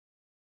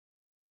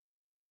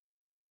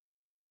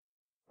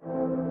Hello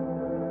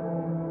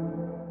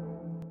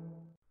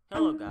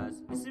guys,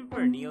 it's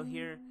SuperBearNeo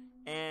here,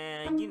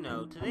 and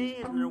today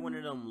is another one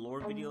of them lore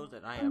videos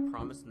that I have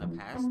promised in the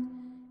past.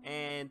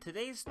 And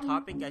today's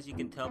topic, as you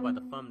can tell by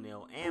the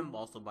thumbnail and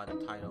also by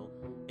the title,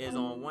 is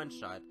on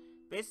OneShot.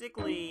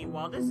 Basically,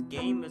 while this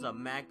game is a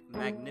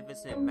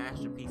magnificent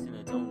masterpiece in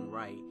its own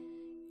right,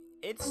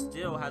 it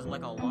still has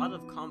like a lot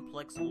of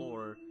complex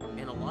lore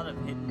and a lot of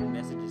hidden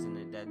messages in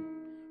it that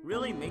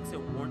really makes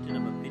it warranted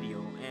of a video.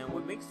 And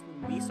what makes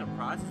me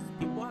surprised is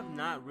people have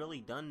not really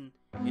done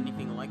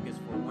anything like this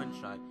for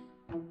OneShot,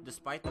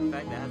 despite the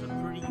fact that it has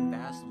a pretty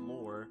vast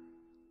lore,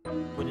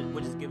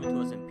 which is given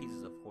to us in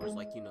pieces, of course,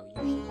 like usually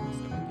in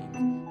these type of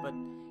games. But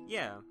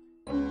yeah,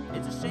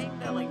 it's a shame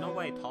that like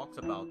nobody talks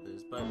about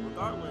this. But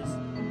regardless,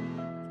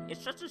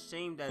 it's such a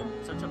shame that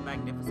such a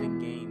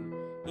magnificent game,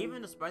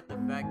 even despite the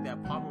fact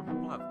that popular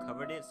people have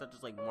covered it, such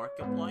as like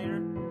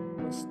Markiplier,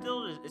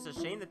 still it's a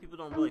shame that people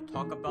don't really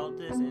talk about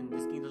this, and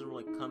this game doesn't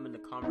really come into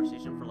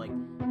conversation for like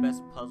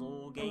best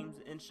puzzle games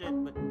and shit.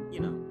 But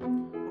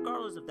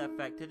regardless of that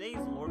fact, today's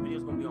lore video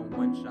is gonna be on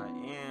OneShot,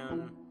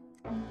 and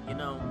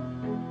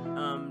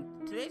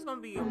today's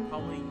gonna be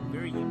probably a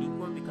very unique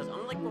one because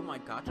unlike with my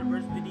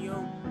Gotchaverse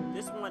video,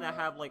 this one I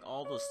have like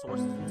all the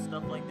sources and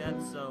stuff like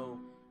that, so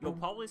you'll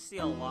probably see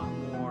a lot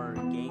more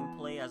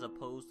gameplay as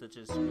opposed to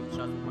just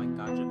screenshots of my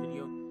Gotcha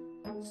video.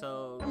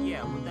 So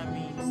yeah, with that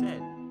being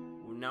said,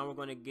 now we're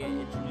going to get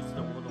introduced to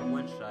the world of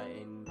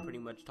OneShot and pretty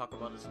much talk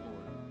about its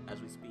lore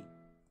as we speak.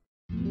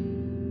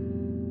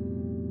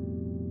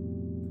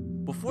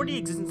 Before the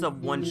existence of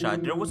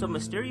OneShot, there was a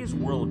mysterious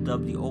world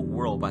dubbed the Old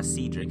World by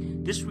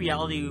Cedric. This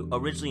reality,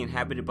 originally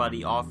inhabited by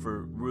the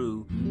author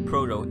Rue,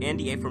 Proto, and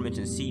the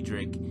aforementioned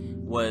Cedric,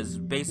 was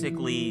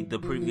basically the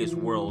previous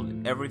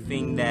world.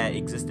 Everything that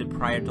existed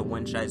prior to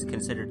OneShot is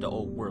considered the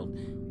Old World.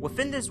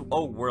 Within this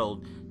Old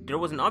World, there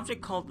was an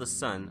object called the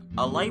Sun,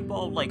 a light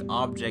bulb-like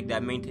object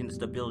that maintained the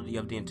stability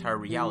of the entire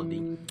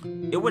reality.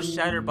 It was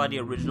shattered by the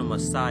original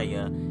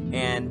Messiah,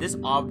 and this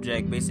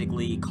object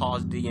basically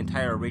caused the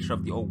entire erasure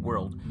of the Old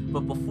World.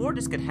 But before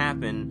this could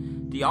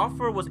happen, the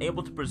author was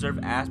able to preserve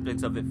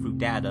aspects of it through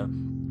data,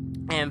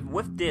 and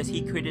with this,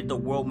 he created the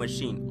World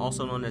Machine,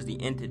 also known as the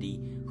Entity,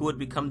 who would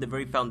become the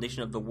very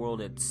foundation of the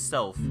world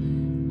itself.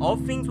 All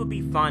things would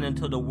be fine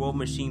until the World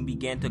Machine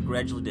began to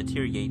gradually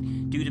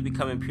deteriorate due to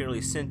becoming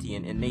purely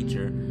sentient in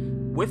nature.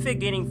 With it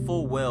gaining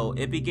full will,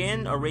 it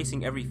began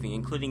erasing everything,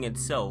 including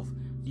itself.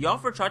 The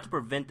author tried to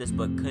prevent this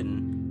but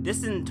couldn't.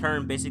 This in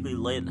turn basically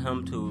led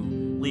him to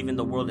leaving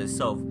the world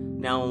itself.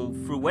 Now,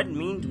 through what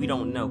means, we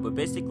don't know, but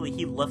basically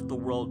he left the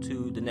world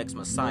to the next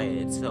Messiah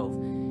itself.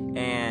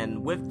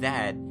 And with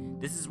that,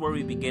 this is where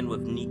we begin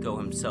with Nico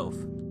himself.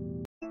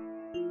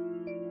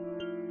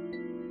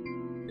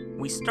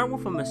 We start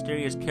with a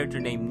mysterious character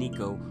named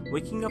Nico.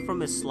 Waking up from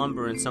his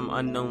slumber in some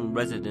unknown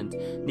residence,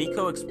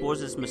 Nico explores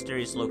this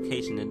mysterious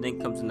location and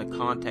then comes into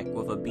contact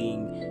with a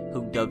being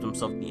who dubbed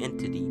himself the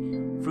Entity.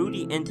 Through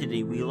the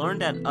Entity, we learn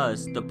that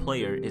us, the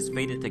player, is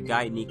fated to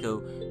guide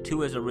Nico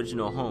to his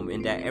original home,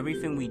 and that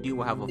everything we do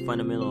will have a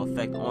fundamental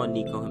effect on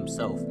Nico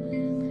himself.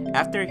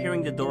 After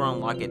hearing the door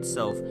unlock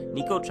itself,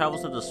 Nico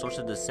travels to the source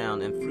of the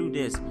sound, and through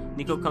this,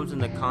 Nico comes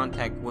into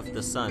contact with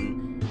the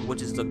Sun,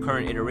 which is the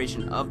current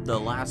iteration of the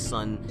last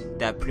sun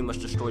that pretty much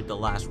destroyed the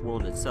last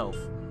world itself.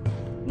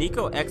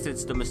 Nico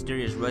exits the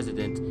mysterious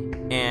residence,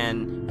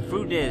 and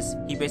through this,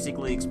 he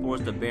basically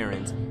explores the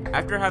Barrens.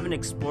 After having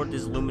explored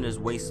this luminous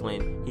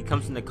wasteland, he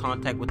comes into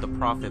contact with the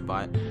Prophet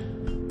Bot.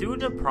 Through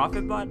the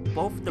Prophet Bot,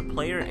 both the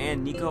player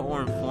and Nico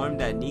are informed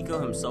that Nico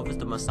himself is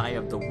the Messiah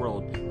of the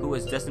world, who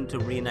is destined to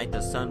reunite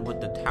the sun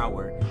with the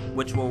Tower,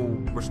 which will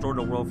restore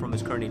the world from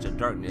its current age of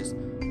darkness.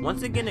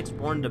 Once again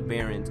exploring the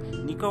Barrens,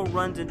 Nico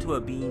runs into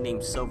a being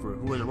named Silver,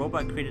 who is a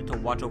robot created to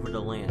watch over the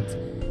lands.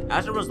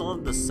 As a result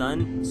of the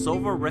sun,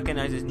 Silver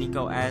recognizes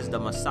Nico as the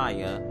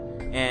Messiah,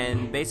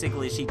 and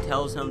basically she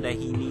tells him that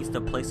he needs to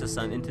place the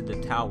sun into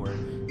the Tower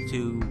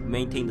to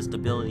maintain the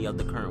stability of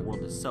the current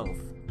world itself.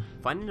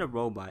 Finding the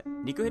robot,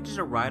 Nico hitches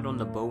a ride on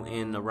the boat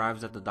and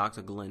arrives at the docks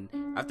of Glen.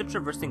 After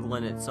traversing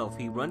Glen itself,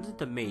 he runs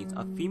into Maze,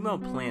 a female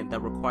plant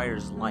that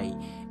requires light,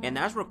 and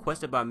as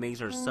requested by Maze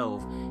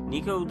herself,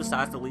 Nico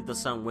decides to leave the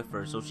sun with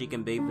her so she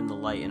can bathe in the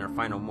light in her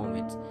final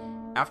moments.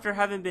 After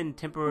having been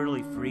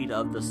temporarily freed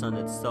of the sun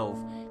itself,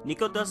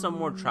 Nico does some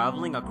more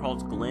traveling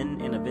across Glen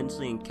and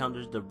eventually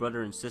encounters the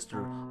brother and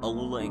sister,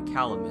 Alula and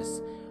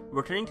Calamus.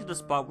 Returning to the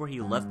spot where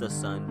he left the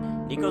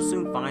sun, Nico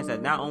soon finds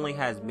that not only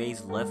has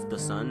Maze left the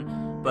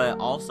sun, but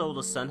also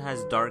the sun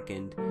has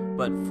darkened.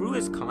 But through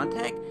his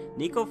contact,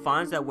 Nico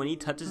finds that when he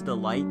touches the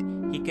light,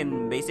 he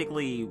can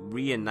basically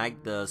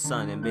reunite the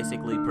sun and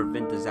basically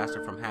prevent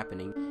disaster from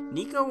happening.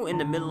 Nico, in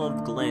the middle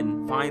of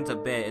Glen, finds a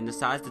bed and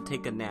decides to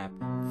take a nap.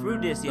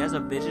 Through this, he has a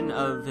vision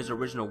of his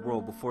original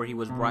world before he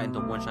was brought into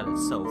OneShot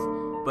itself.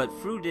 But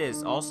through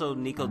this, also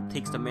Nico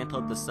takes the mantle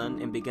of the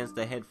sun and begins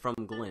to head from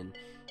Glen.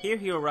 Here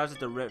he arrives at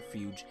the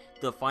refuge,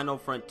 the final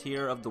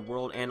frontier of the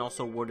world, and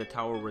also where the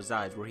tower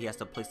resides, where he has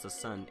to place the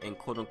sun and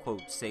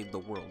quote-unquote save the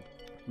world.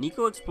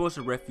 Nico explores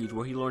a refuge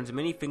where he learns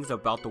many things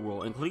about the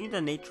world, including the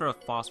nature of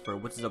phosphor,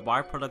 which is a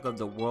byproduct of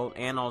the world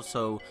and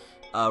also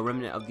a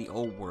remnant of the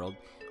old world.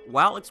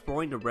 While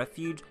exploring the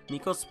refuge,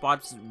 Nico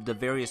spots the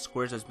various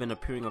squares that's been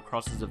appearing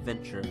across his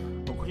adventure.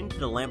 According to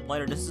the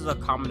lamplighter, this is a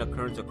common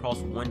occurrence across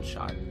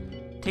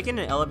OneShot. Taking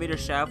an elevator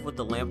shaft with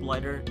the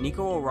lamplighter,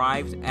 Nico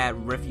arrives at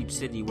Refuge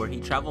City, where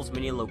he travels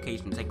many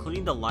locations,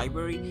 including the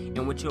library,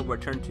 in which he'll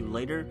return to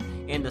later,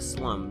 and the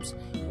slums.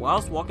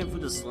 Whilst walking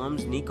through the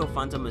slums, Nico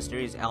finds a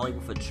mysterious alley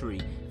with a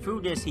tree.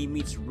 Through this, he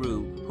meets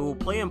Rue, who will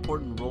play an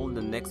important role in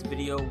the next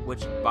video,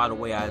 which, by the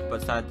way, I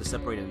decided to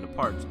separate into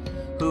parts,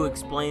 who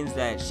explains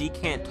that she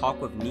can't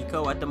talk with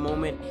Nico at the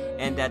moment,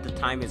 and that the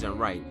time isn't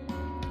right.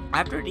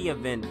 After the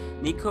event,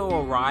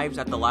 Nico arrives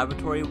at the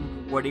laboratory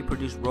where they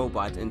produce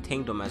robots and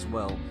tame them as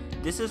well.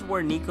 This is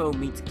where Nico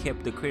meets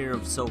Kip, the creator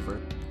of Silver.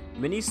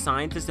 Many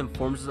scientists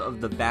inform us of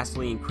the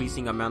vastly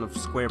increasing amount of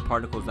square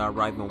particles that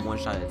arrive in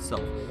OneShot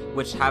itself,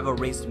 which have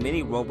erased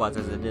many robots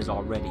as it is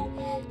already.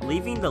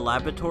 Leaving the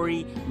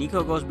laboratory,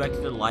 Nico goes back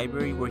to the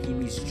library where he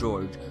meets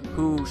George,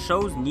 who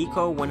shows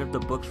Nico one of the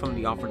books from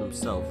the author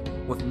himself,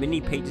 with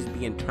many pages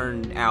being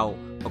turned out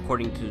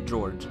according to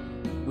George.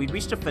 We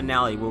reach the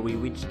finale where we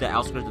reach the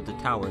outskirts of the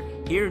tower.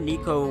 Here,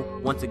 Nico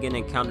once again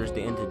encounters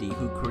the entity,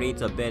 who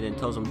creates a bed and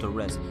tells him to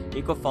rest.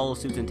 Nico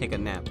follows suit and take a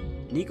nap.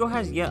 Nico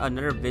has yet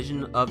another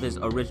vision of his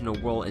original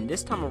world, and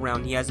this time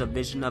around he has a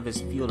vision of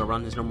his field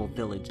around his normal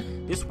village.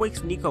 This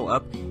wakes Nico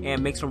up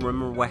and makes him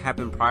remember what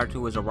happened prior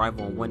to his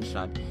arrival on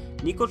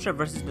OneShot. Nico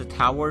traverses the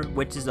tower,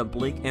 which is a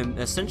bleak and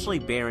essentially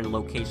barren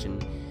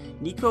location.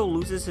 Nico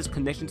loses his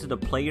connection to the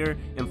player,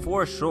 and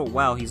for a short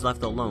while he's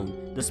left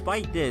alone.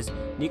 Despite this,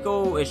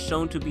 Nico is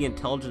shown to be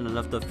intelligent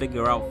enough to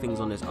figure out things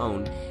on his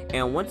own,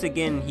 and once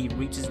again he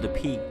reaches the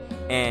peak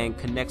and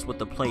connects with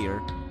the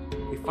player.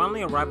 We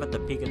finally arrive at the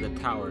peak of the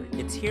tower.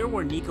 It's here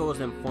where Nico is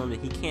informed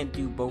that he can't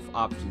do both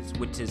options,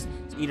 which is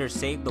either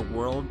save the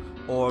world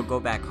or go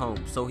back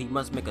home, so he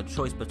must make a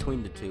choice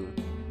between the two.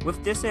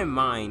 With this in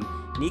mind,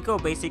 Nico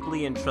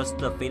basically entrusts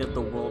the fate of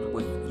the world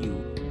with you,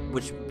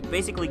 which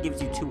basically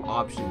gives you two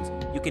options.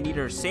 You can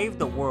either save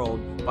the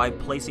world by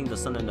placing the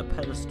sun on a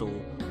pedestal,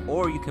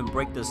 or you can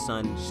break the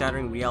sun,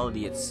 shattering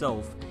reality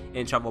itself,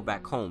 and travel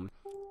back home.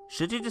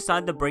 Should you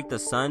decide to break the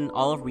sun,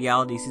 all of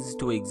reality ceases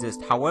to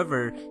exist.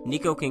 However,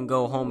 Nico can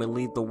go home and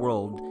leave the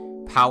world.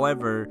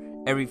 However,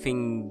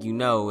 everything you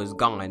know is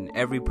gone.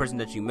 Every person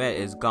that you met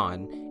is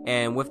gone.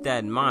 And with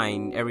that in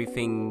mind,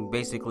 everything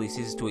basically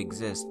ceases to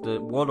exist. The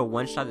world of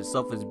OneShot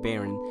itself is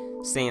barren,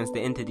 sans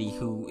the entity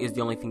who is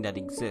the only thing that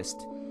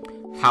exists.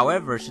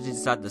 However, should you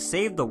decide to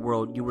save the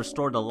world, you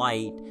restore the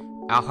light,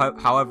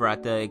 however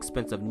at the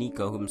expense of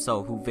Nico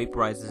himself, who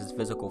vaporizes his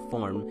physical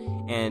form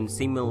and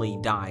seemingly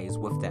dies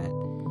with that.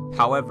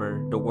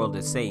 However, the world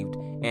is saved,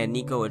 and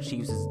Nico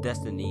achieves his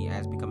destiny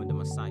as becoming the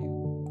Messiah.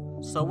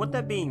 So with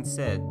that being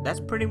said, that's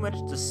pretty much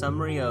the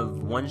summary of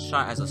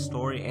OneShot as a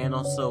story, and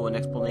also an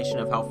explanation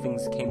of how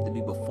things came to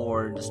be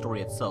before the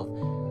story itself.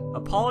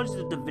 Apologies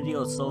if the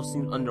video itself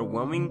seemed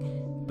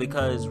underwhelming,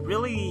 because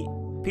really,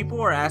 people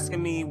were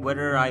asking me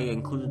whether I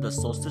included the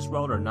Solstice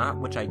route or not,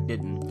 which I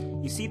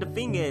didn't. You see, the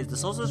thing is, the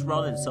Solstice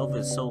route itself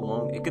is so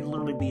long, it could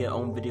literally be its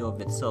own video of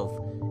itself.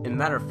 And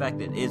matter of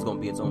fact, it is going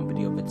to be its own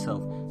video of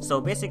itself.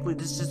 So basically,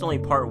 this is just only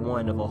part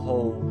one of a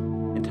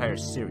whole entire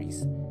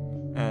series,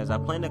 as I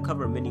plan to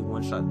cover many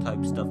one-shot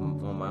type stuff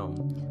on my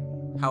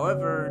own.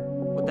 However,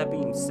 with that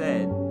being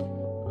said,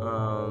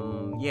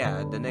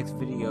 yeah, the next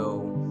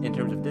video in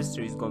terms of this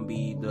series is going to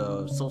be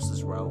the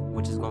Solstice route,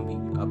 which is going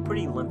to be a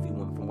pretty lengthy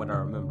one from what I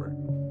remember.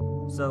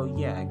 So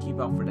yeah, keep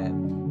out for that.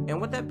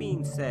 And with that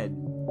being said,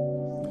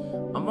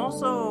 I'm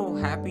also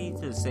happy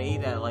to say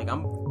that, like,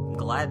 I'm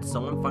glad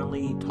someone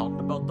finally talked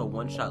about the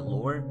OneShot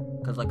lore,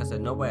 because like I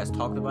said, nobody has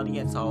talked about it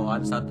yet, so I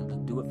decided to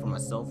do it for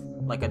myself,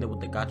 like I did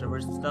with the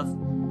Gachaverse and stuff.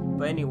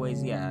 But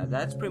anyways, yeah,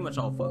 that's pretty much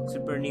all, folks.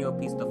 SuperBearNeo,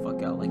 peace the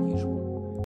fuck out like usual.